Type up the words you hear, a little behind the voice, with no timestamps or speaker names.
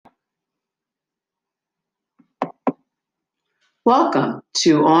Welcome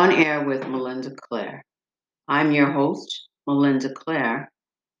to On Air with Melinda Clare. I'm your host, Melinda Clare.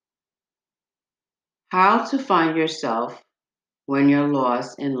 How to find yourself when you're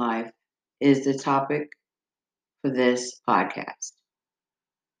lost in life is the topic for this podcast.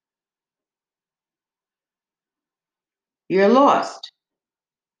 You're lost.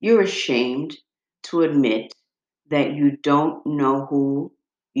 You're ashamed to admit that you don't know who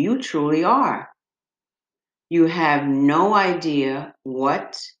you truly are. You have no idea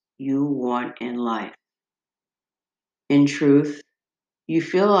what you want in life. In truth, you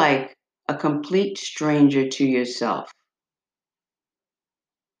feel like a complete stranger to yourself.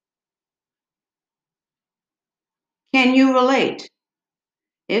 Can you relate?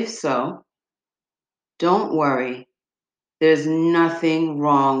 If so, don't worry. There's nothing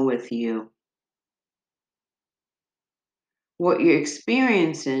wrong with you. What you're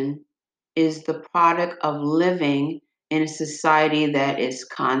experiencing is the product of living in a society that is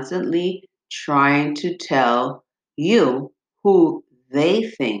constantly trying to tell you who they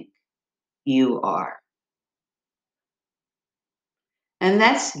think you are. And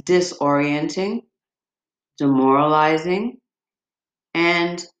that's disorienting, demoralizing,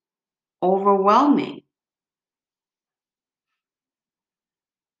 and overwhelming.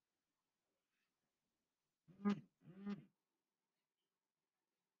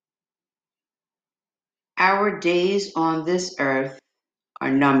 Our days on this earth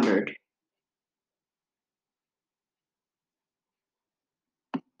are numbered.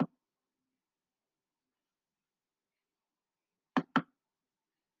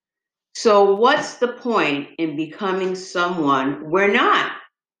 So, what's the point in becoming someone we're not?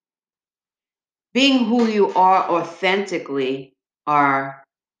 Being who you are authentically are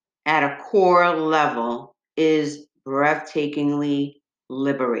at a core level is breathtakingly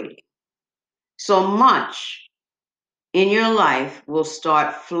liberating. So much in your life will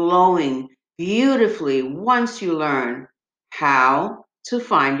start flowing beautifully once you learn how to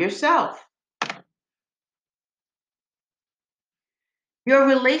find yourself. Your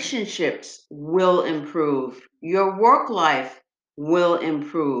relationships will improve. Your work life will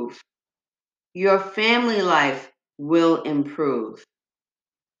improve. Your family life will improve.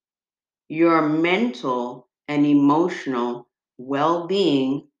 Your mental and emotional well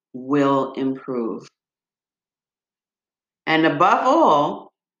being will improve. And above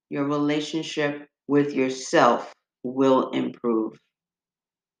all, your relationship with yourself will improve.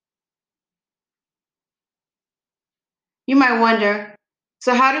 You might wonder,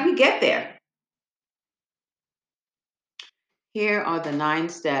 so how do we get there? Here are the 9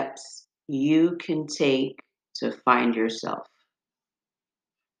 steps you can take to find yourself.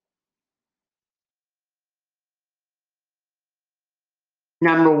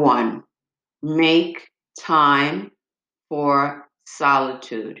 Number 1, make time for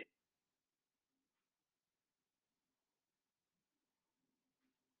solitude.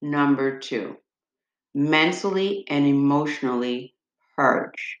 Number 2, mentally and emotionally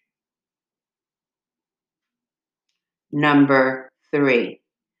purge. Number 3,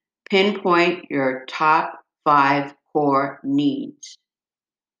 pinpoint your top 5 core needs.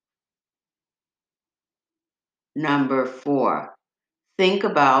 Number 4, think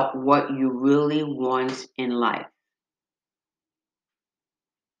about what you really want in life.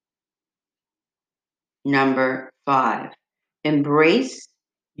 Number 5, embrace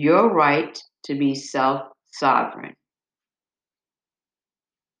your right to be self-sovereign.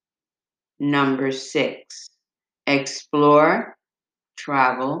 Number 6, explore,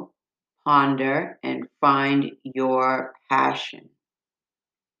 travel, ponder, and find your passion.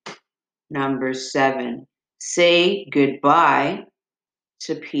 Number 7, say goodbye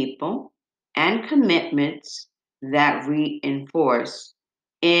to people and commitments that reinforce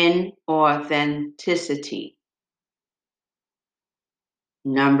inauthenticity.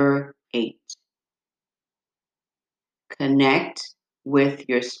 Number 8, connect with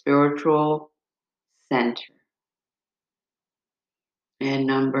your spiritual center. And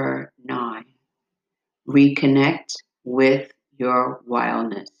number 9, reconnect with your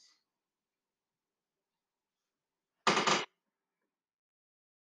wildness.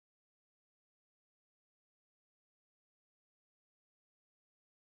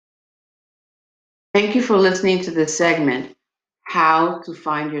 Thank you for listening to this segment, How to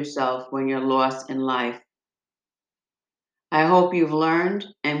Find Yourself When You're Lost in Life. I hope you've learned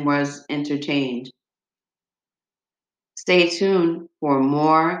and was entertained. Stay tuned for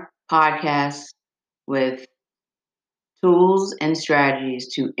more podcasts with tools and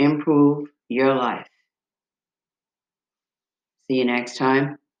strategies to improve your life. See you next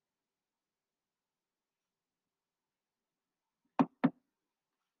time.